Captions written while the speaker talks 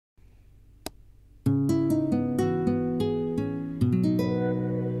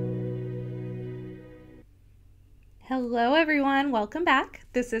Hello everyone, welcome back.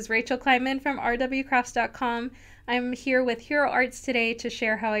 This is Rachel Kleinman from rwcrafts.com. I'm here with Hero Arts today to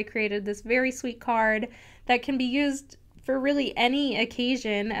share how I created this very sweet card that can be used for really any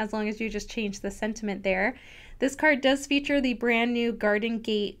occasion as long as you just change the sentiment there. This card does feature the brand new Garden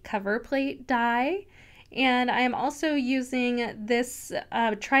Gate cover plate die, and I am also using this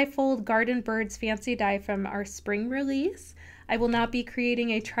trifold Garden Birds fancy die from our spring release. I will not be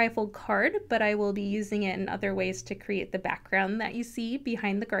creating a trifold card, but I will be using it in other ways to create the background that you see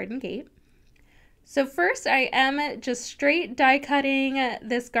behind the garden gate. So first I am just straight die cutting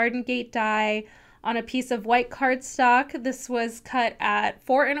this Garden Gate die on a piece of white cardstock. This was cut at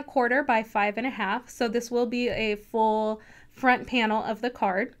 4 1/4 by 5 1/2, so this will be a full front panel of the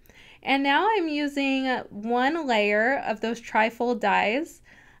card. And now I'm using one layer of those trifold dies.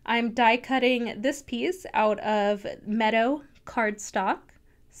 I'm die cutting this piece out of Meadow cardstock,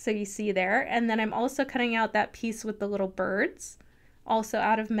 so you see there, and then I'm also cutting out that piece with the little birds, also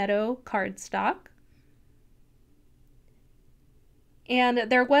out of Meadow cardstock. And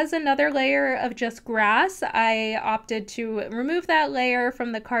there was another layer of just grass. I opted to remove that layer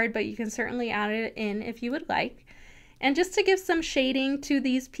from the card, but you can certainly add it in if you would like. And just to give some shading to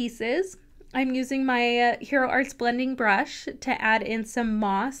these pieces, I'm using my Hero Arts blending brush to add in some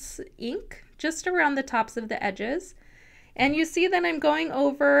moss ink just around the tops of the edges. And you see that I'm going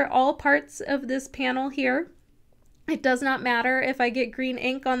over all parts of this panel here. It does not matter if I get green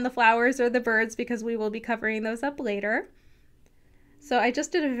ink on the flowers or the birds because we will be covering those up later. So I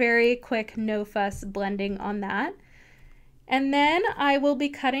just did a very quick no fuss blending on that. And then I will be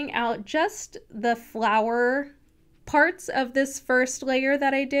cutting out just the flower parts of this first layer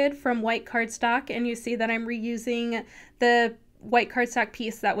that I did from white cardstock, and you see that I'm reusing the white cardstock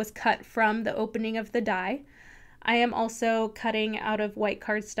piece that was cut from the opening of the die. I am also cutting out of white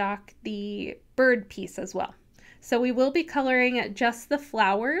cardstock the bird piece as well. So we will be coloring just the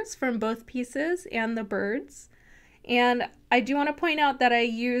flowers from both pieces and the birds. And I do want to point out that I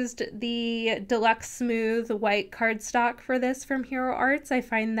used the Deluxe Smooth white cardstock for this from Hero Arts. I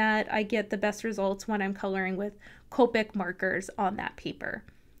find that I get the best results when I'm coloring with Copic markers on that paper.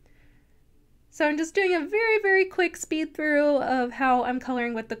 So I'm just doing a very, very quick speed through of how I'm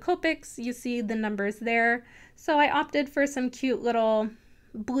coloring with the Copics. You see the numbers there. So I opted for some cute little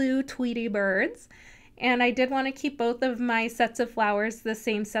blue Tweety birds. And I did want to keep both of my sets of flowers the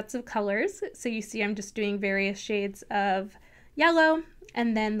same sets of colors. So you see I'm just doing various shades of yellow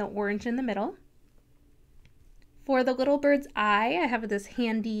and then the orange in the middle. For the little bird's eye, I have this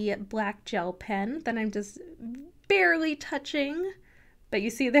handy black gel pen that I'm just barely touching. But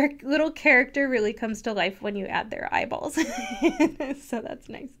you see their little character really comes to life when you add their eyeballs. So that's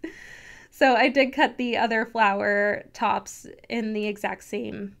nice. So I did cut the other flower tops in the exact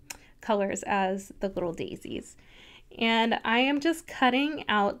same colors as the little daisies. And I am just cutting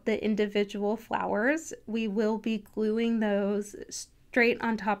out the individual flowers. We will be gluing those straight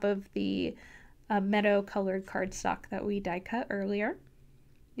on top of the meadow colored cardstock that we die cut earlier.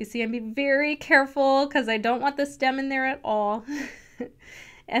 You see I'm being very careful because I don't want the stem in there at all.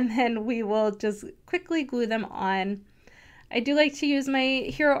 And then we will just quickly glue them on. I do like to use my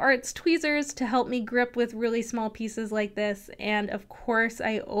Hero Arts tweezers to help me grip with really small pieces like this. And of course,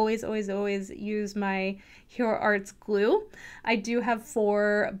 I always use my Hero Arts glue. I do have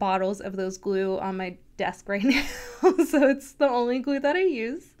 4 bottles of those glue on my desk right now, so it's the only glue that I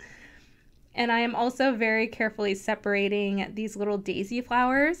use. And I am also very carefully separating these little daisy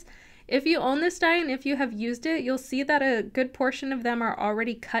flowers. If you own this die and if you have used it, you'll see that a good portion of them are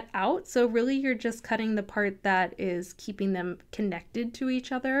already cut out. So really you're just cutting the part that is keeping them connected to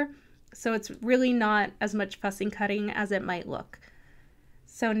each other. So it's really not as much fussing cutting as it might look.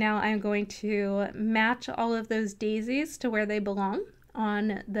 So now I'm going to match all of those daisies to where they belong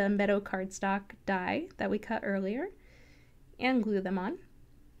on the Meadow cardstock die that we cut earlier and glue them on.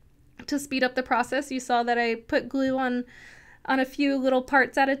 To speed up the process, you saw that I put glue on a few little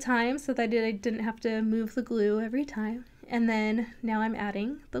parts at a time so that I didn't have to move the glue every time. And then now I'm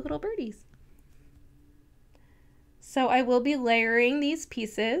adding the little birdies. So I will be layering these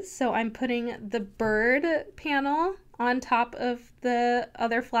pieces. So I'm putting the bird panel on top of the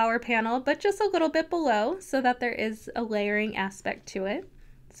other flower panel, but just a little bit below so that there is a layering aspect to it.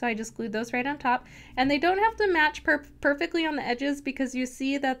 So I just glued those right on top, and they don't have to match perfectly on the edges because you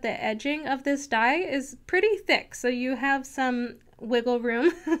see that the edging of this die is pretty thick, so you have some wiggle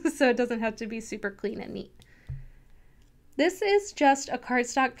room so it doesn't have to be super clean and neat. This is just a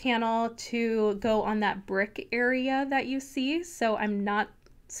cardstock panel to go on that brick area that you see, so I'm not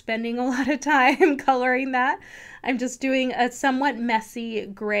spending a lot of time coloring that. I'm just doing a somewhat messy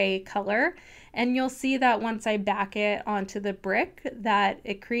gray color. And you'll see that once I back it onto the brick that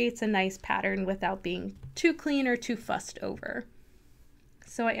it creates a nice pattern without being too clean or too fussed over.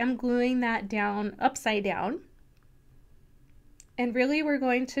 So I am gluing that down upside down. And really we're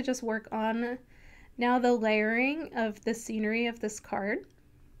going to just work on now the layering of the scenery of this card.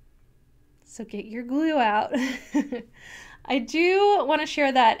 So get your glue out. I do want to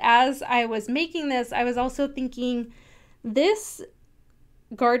share that as I was making this, I was also thinking this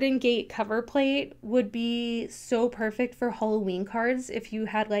garden gate cover plate would be so perfect for Halloween cards if you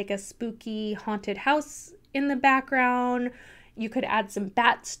had like a spooky haunted house in the background. You could add some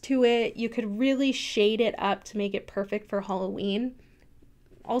bats to it. You could really shade it up to make it perfect for Halloween.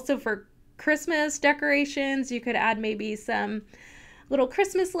 Also for Christmas decorations, you could add maybe some little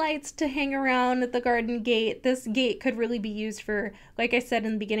Christmas lights to hang around at the garden gate. This gate could really be used for, like I said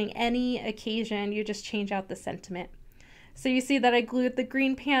in the beginning, any occasion. You just change out the sentiment. So you see that I glued the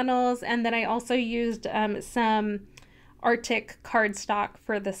green panels, and then I also used some Arctic cardstock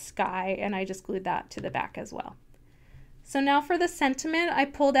for the sky, and I just glued that to the back as well. So now for the sentiment, I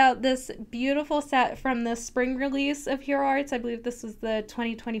pulled out this beautiful set from the spring release of Hero Arts. I believe this was the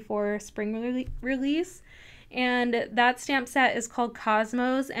 2024 spring release. And that stamp set is called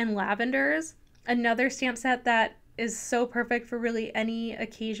Cosmos and Lavenders. Another stamp set that is so perfect for really any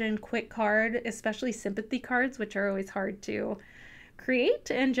occasion quick card, especially sympathy cards, which are always hard to create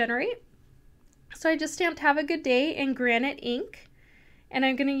and generate. So I just stamped Have a Good Day in granite ink. And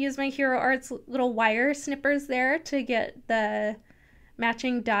I'm going to use my Hero Arts little wire snippers there to get the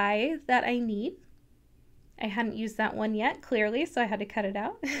matching die that I need. I hadn't used that one yet, clearly, so I had to cut it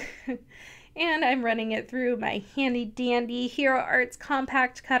out. And I'm running it through my handy dandy Hero Arts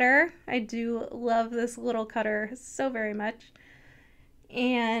compact cutter. I do love this little cutter so very much.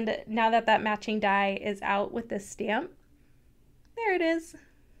 And now that that matching die is out with this stamp, there it is.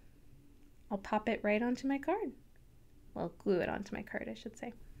 I'll pop it right onto my card. Well, glue it onto my card, I should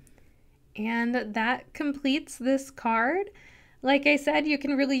say. And that completes this card. Like I said, you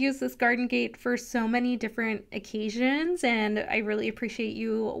can really use this garden gate for so many different occasions, and I really appreciate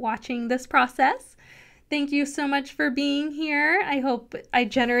you watching this process. Thank you so much for being here. I hope I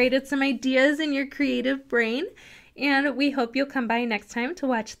generated some ideas in your creative brain, and we hope you'll come by next time to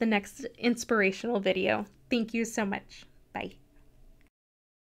watch the next inspirational video. Thank you so much. Bye.